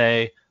Conference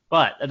USA,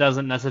 but that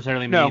doesn't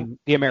necessarily mean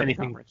the American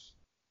anything. Conference.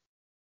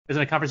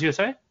 Isn't it Conference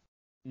USA?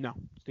 No,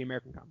 it's the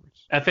American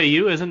Conference.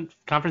 FAU isn't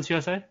Conference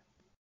USA?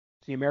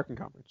 It's the American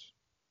Conference.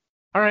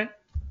 All right.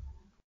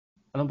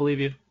 I don't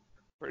believe you.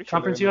 Pretty sure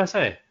Conference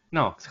USA.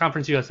 No, it's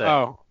Conference USA.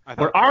 Oh.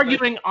 We're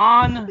arguing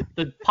on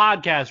the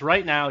podcast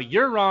right now.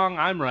 You're wrong.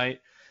 I'm right.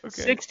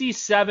 Okay.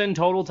 67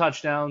 total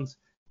touchdowns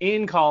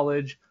in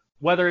college,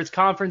 whether it's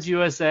Conference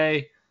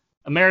USA,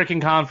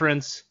 American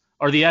Conference,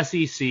 or the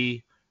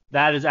SEC.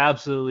 That is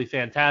absolutely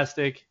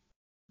fantastic.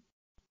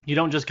 You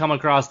don't just come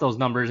across those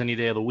numbers any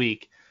day of the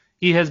week.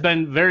 He has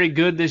been very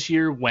good this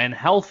year when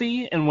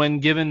healthy and when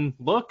given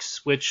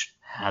looks, which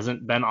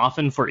hasn't been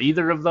often for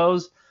either of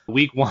those.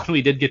 Week 1,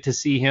 we did get to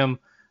see him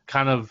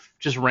kind of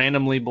just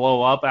randomly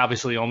blow up.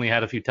 Obviously only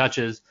had a few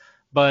touches,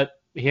 but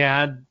he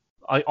had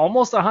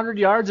almost 100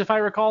 yards if I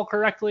recall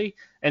correctly.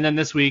 And then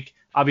this week,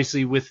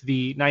 obviously with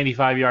the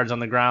 95 yards on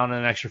the ground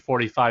and an extra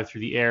 45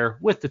 through the air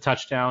with the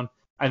touchdown,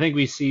 I think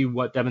we see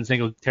what Devin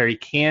Singletary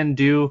can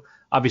do.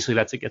 Obviously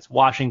that's against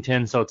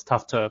Washington, so it's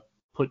tough to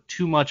put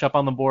too much up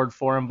on the board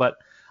for him, but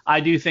I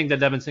do think that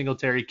Devin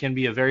Singletary can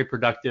be a very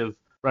productive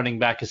running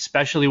back,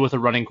 especially with a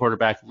running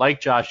quarterback like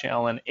Josh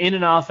Allen in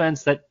an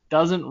offense that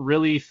doesn't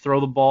really throw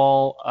the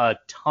ball a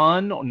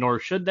ton, nor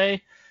should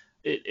they.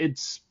 It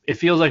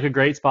feels like a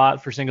great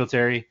spot for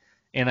Singletary,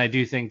 and I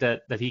do think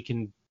that he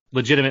can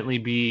legitimately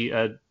be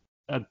a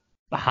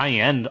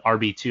high-end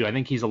RB2. I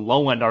think he's a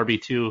low-end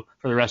RB2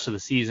 for the rest of the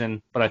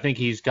season, but I think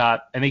he's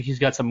got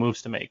some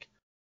moves to make.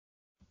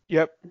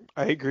 Yep,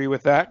 I agree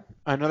with that.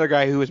 Another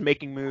guy who was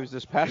making moves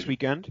this past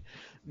weekend,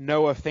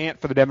 Noah Fant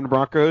for the Denver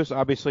Broncos.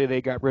 Obviously, they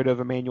got rid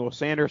of Emmanuel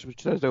Sanders,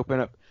 which does open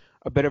up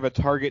a bit of a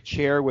target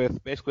share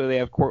with basically they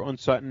have Cortland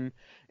Sutton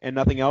and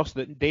nothing else.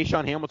 That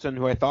Deshaun Hamilton,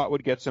 who I thought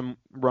would get some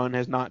run,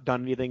 has not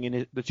done anything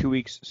in the 2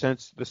 weeks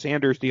since the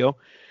Sanders deal.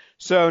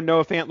 So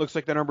Noah Fant looks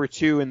like the number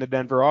 2 in the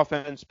Denver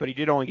offense, but he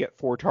did only get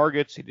 4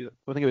 targets. I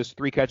think it was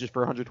 3 catches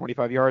for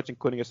 125 yards,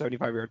 including a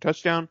 75-yard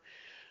touchdown.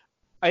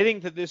 I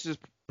think that this is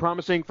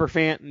promising for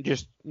Fant, and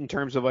just in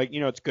terms of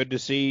it's good to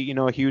see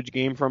a huge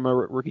game from a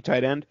rookie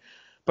tight end.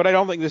 But I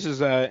don't think this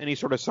is any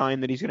sort of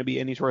sign that he's going to be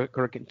any sort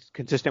of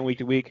consistent week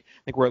to week.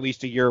 I think we're at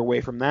least a year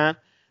away from that.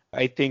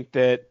 I think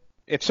that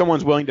if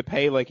someone's willing to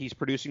pay like he's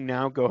producing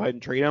now, go ahead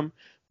and trade him.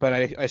 But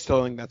I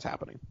still think that's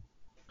happening.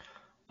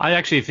 I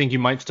actually think you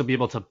might still be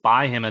able to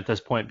buy him at this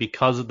point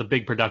because the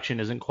big production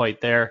isn't quite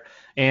there.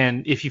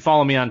 And if you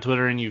follow me on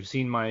Twitter and you've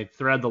seen my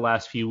thread the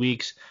last few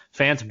weeks,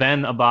 Fant's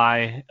been a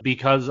buy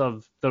because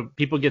of the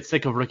people get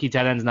sick of rookie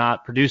tight ends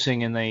not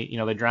producing, and they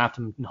draft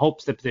them in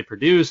hopes that they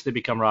produce, they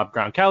become Rob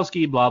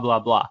Gronkowski, blah, blah,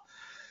 blah.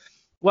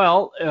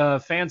 Well,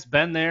 Fant's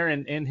been there,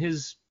 and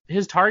his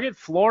target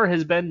floor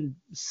has been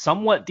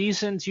somewhat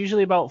decent. It's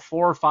usually about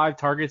 4 or 5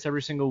 targets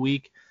every single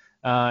week.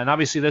 And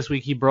obviously this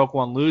week he broke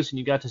one loose, and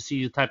you got to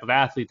see the type of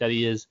athlete that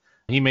he is.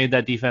 He made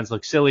that defense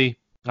look silly.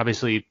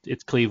 Obviously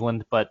it's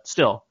Cleveland, but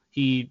still,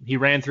 he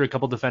ran through a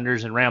couple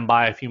defenders and ran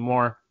by a few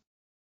more.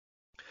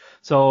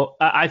 So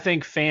I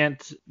think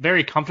Fant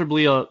very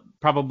comfortably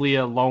probably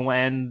a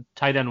low-end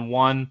tight end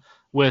 1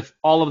 with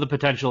all of the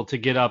potential to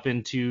get up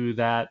into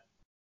that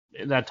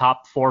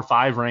top 4 or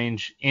 5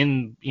 range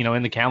in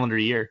the calendar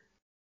year.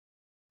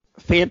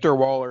 Fant or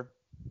Waller?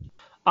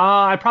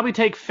 I'd probably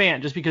take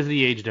Fant just because of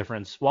the age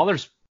difference.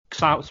 Waller's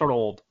sort of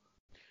old.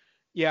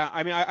 Yeah,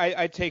 I mean,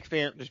 I'd take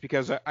Fant just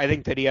because I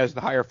think that he has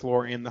the higher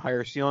floor and the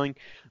higher ceiling.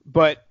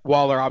 But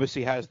Waller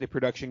obviously has the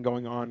production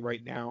going on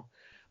right now.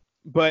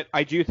 But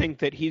I do think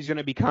that he's going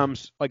to become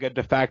like a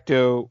de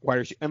facto wide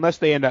receiver. Unless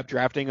they end up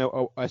drafting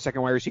a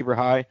second wide receiver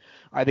high,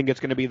 I think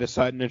it's going to be the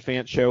Sutton and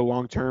Fant show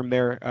long term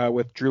there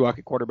with Drew Lock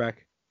at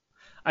quarterback.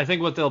 I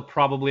think what they'll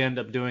probably end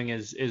up doing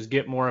is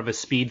get more of a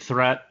speed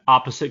threat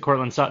opposite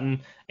Courtland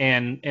Sutton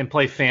and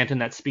play Fant in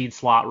that speed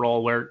slot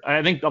role, where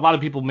I think a lot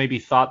of people maybe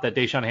thought that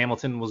Deshaun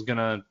Hamilton was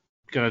gonna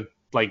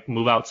like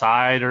move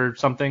outside or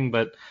something,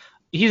 but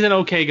he's an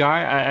okay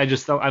guy.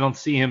 I don't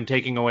see him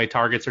taking away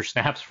targets or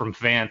snaps from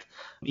Fant,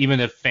 even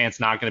if Fant's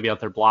not going to be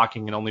out there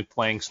blocking and only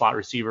playing slot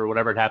receiver,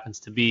 whatever it happens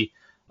to be.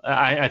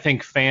 I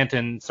think Fant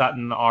and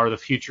Sutton are the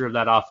future of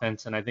that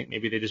offense, and I think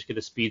maybe they just get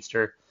a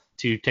speedster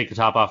to take the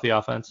top off the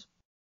offense.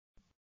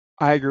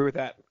 I agree with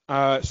that.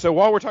 So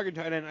while we're talking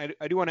tight end,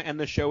 I do want to end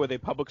the show with a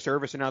public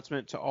service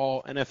announcement to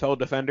all NFL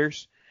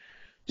defenders.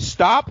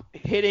 Stop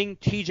hitting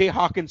TJ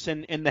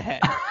Hawkinson in the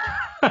head.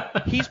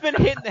 He's been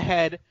hit in the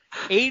head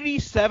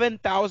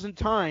 87,000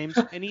 times,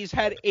 and he's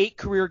had 8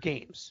 career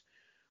games.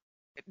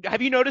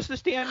 Have you noticed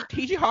this, Dan?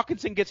 TJ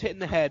Hawkinson gets hit in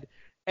the head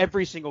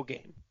every single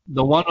game.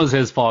 The one was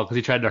his fault because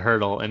he tried to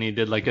hurdle, and he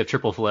did like a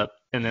triple flip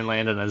and then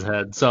landed on his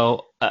head.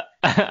 So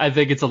I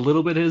think it's a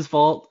little bit his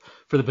fault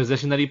for the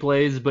position that he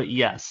plays. But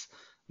yes,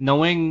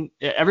 knowing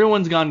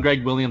everyone's gone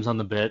Greg Williams on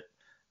the bit.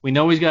 We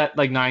know he's got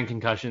like 9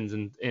 concussions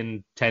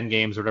in 10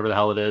 games or whatever the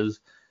hell it is.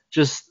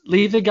 Just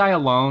leave the guy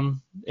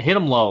alone. Hit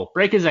him low.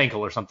 Break his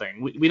ankle or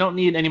something. We don't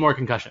need any more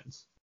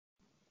concussions.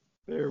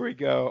 There we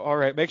go. All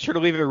right. Make sure to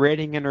leave a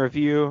rating and a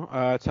review.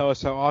 Tell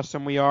us how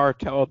awesome we are.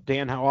 Tell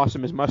Dan how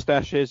awesome his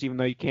mustache is, even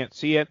though you can't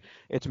see it.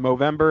 It's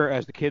Movember,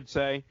 as the kids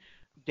say.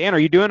 Dan, are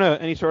you doing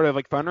any sort of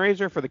like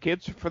fundraiser for the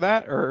kids for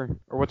that, or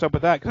what's up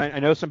with that? Because I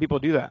know some people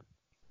do that.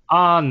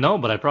 No,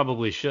 but I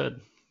probably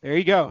should. There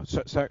you go.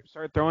 So, start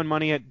throwing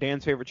money at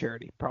Dan's favorite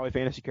charity, probably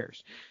Fantasy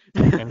Cares.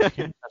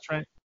 That's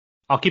right.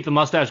 I'll keep the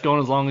mustache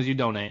going as long as you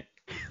donate.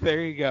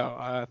 There you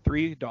go.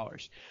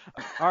 $3.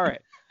 All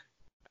right.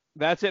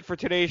 That's it for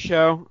today's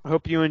show. I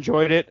hope you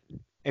enjoyed it.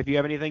 If you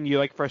have anything you'd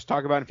like for us to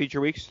talk about in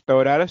future weeks,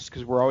 throw it at us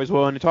because we're always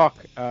willing to talk.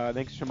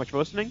 Thanks so much for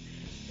listening,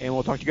 and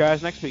we'll talk to you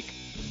guys next week.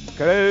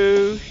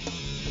 Go!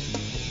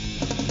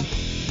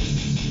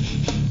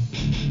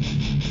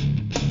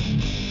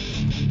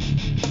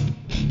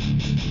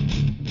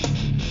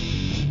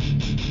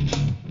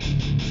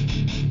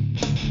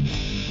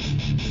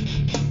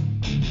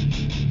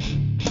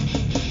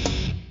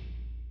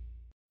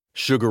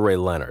 Sugar Ray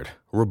Leonard,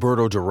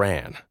 Roberto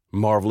Duran,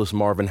 Marvelous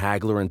Marvin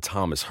Hagler, and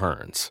Thomas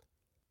Hearns.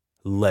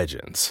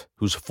 Legends,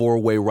 whose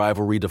 4-way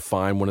rivalry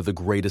defined one of the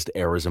greatest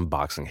eras in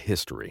boxing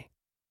history.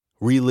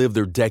 Relive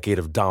their decade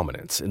of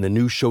dominance in the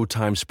new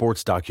Showtime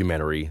sports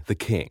documentary, The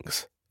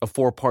Kings, a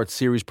 4-part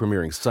series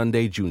premiering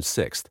Sunday, June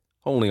 6th,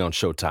 only on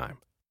Showtime.